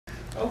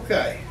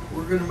Okay,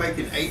 we're going to make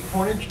an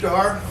 8-pointed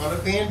star on a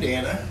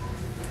bandana.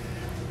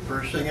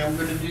 First thing I'm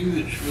going to do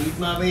is smooth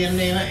my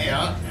bandana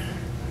out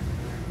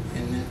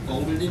and then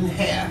fold it in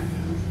half.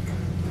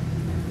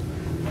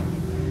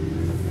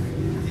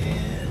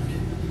 And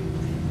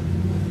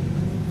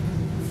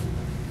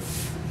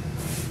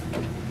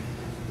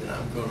then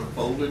I'm going to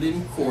fold it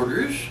in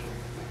quarters.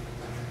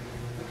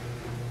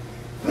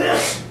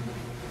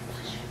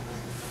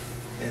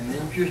 And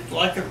then just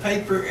like a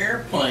paper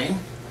airplane,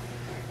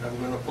 I'm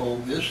going to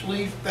fold this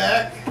leaf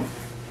back and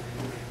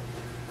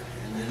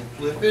then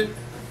flip it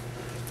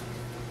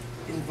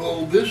and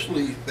fold this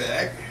leaf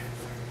back.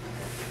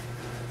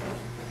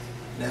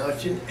 Now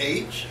it's in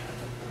 8s.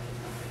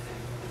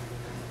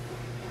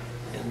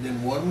 And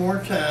then one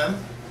more time.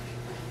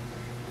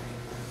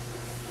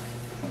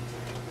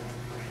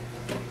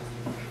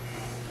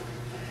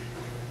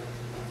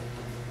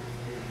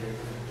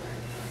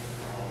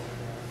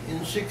 In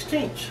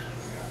 16ths.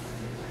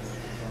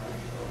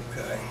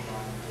 Okay.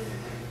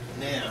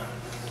 Now,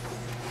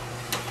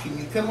 can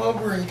you come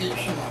over and get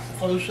some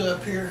close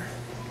up here?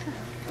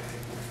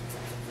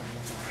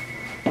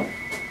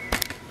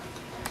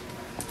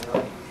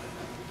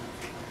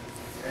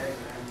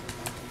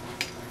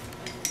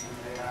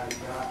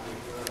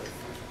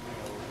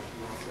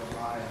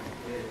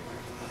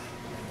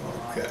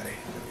 Okay,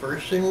 the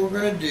first thing we're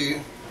going to do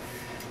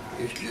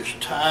is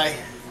just tie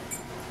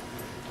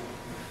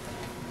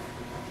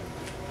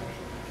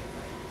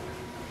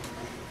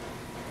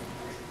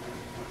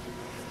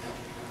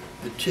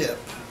the tip,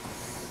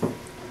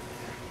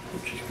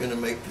 which is going to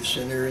make the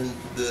center and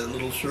the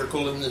little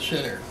circle in the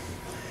center.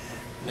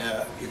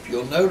 Now, if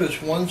you'll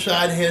notice, one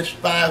side has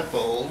 5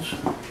 folds,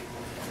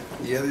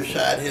 the other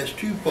side has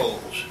 2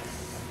 folds.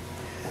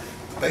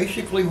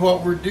 Basically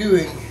what we're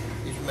doing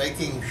is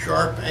making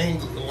sharp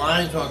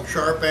lines on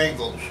sharp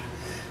angles,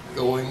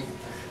 going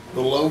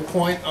the low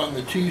point on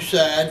the 2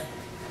 side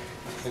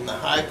and the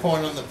high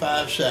point on the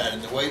 5 side.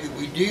 And the way that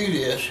we do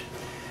this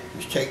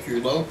is take your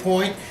low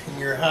point and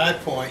your high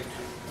point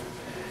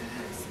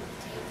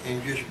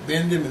and just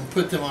bend them and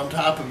put them on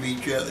top of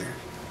each other,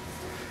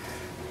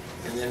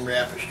 and then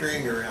wrap a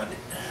string around it.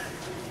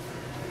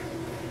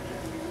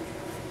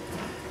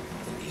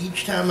 And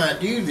each time I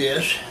do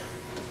this,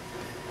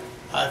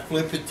 I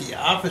flip it the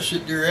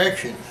opposite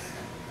direction.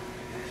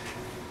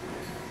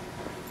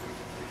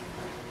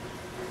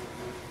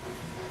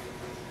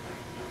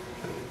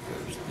 So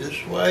it goes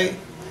this way,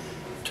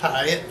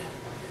 tie it,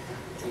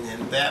 and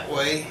then that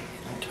way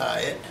and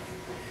tie it,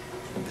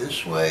 and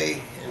this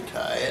way and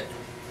tie it,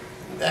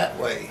 and that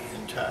way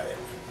and tie it.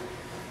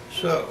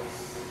 So,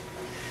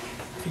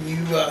 can you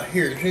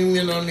here, zoom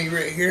in on me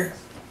right here?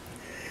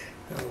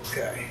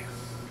 Okay.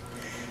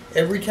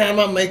 Every time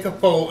I make a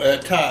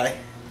tie,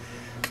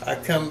 I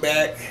come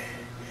back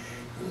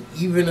and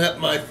even up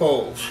my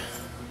folds,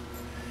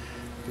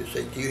 because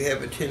they do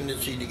have a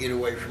tendency to get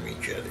away from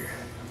each other.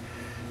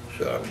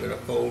 So I'm going to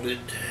fold it.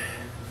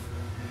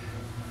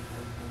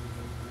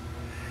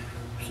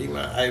 See,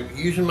 I'm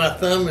using my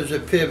thumb as a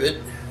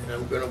pivot, and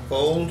I'm going to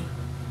fold.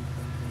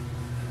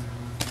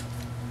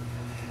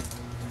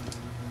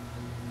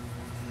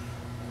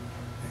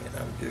 And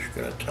I'm just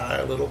going to tie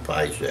a little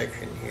pie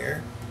section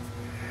here,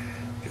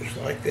 just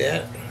like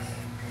that.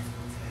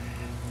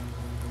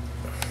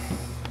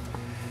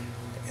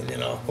 And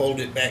then I'll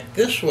fold it back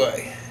this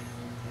way.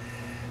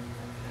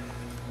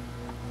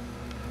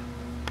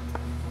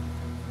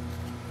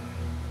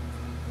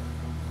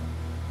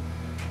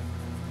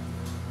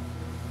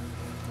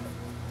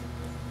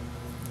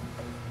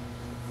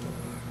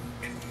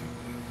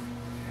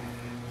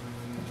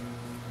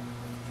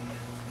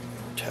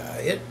 Tie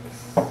it.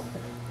 And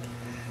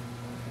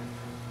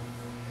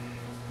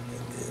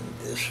then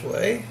this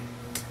way.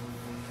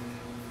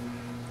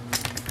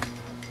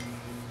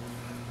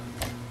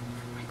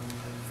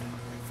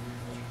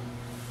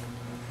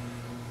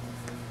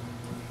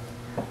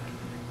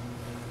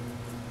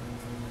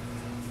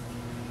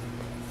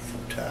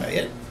 Tie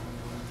it.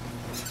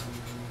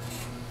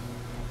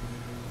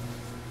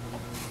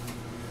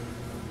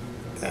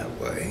 That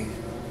way.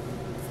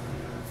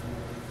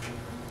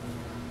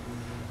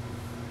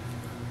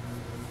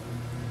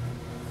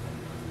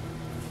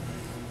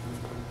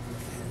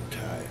 And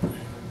tie it.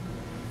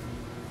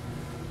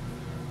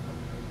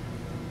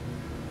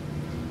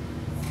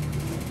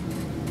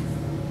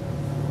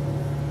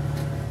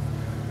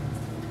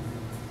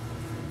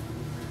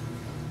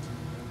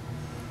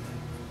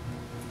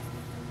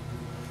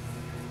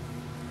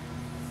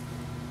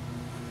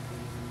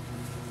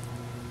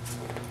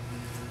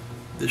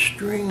 The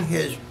string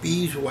has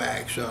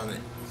beeswax on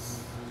it,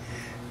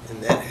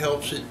 and that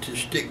helps it to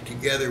stick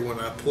together when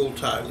I pull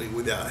tightly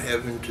without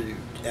having to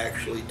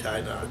actually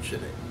tie knots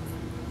in it.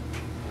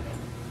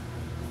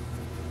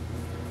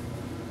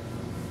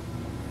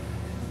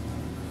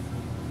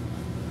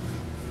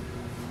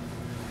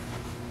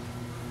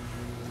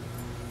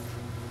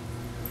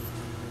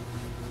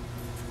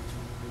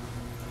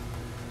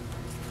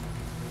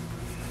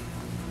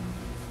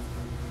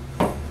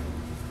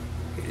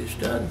 It is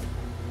done.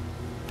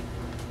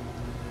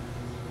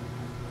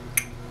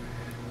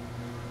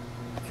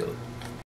 Kill it.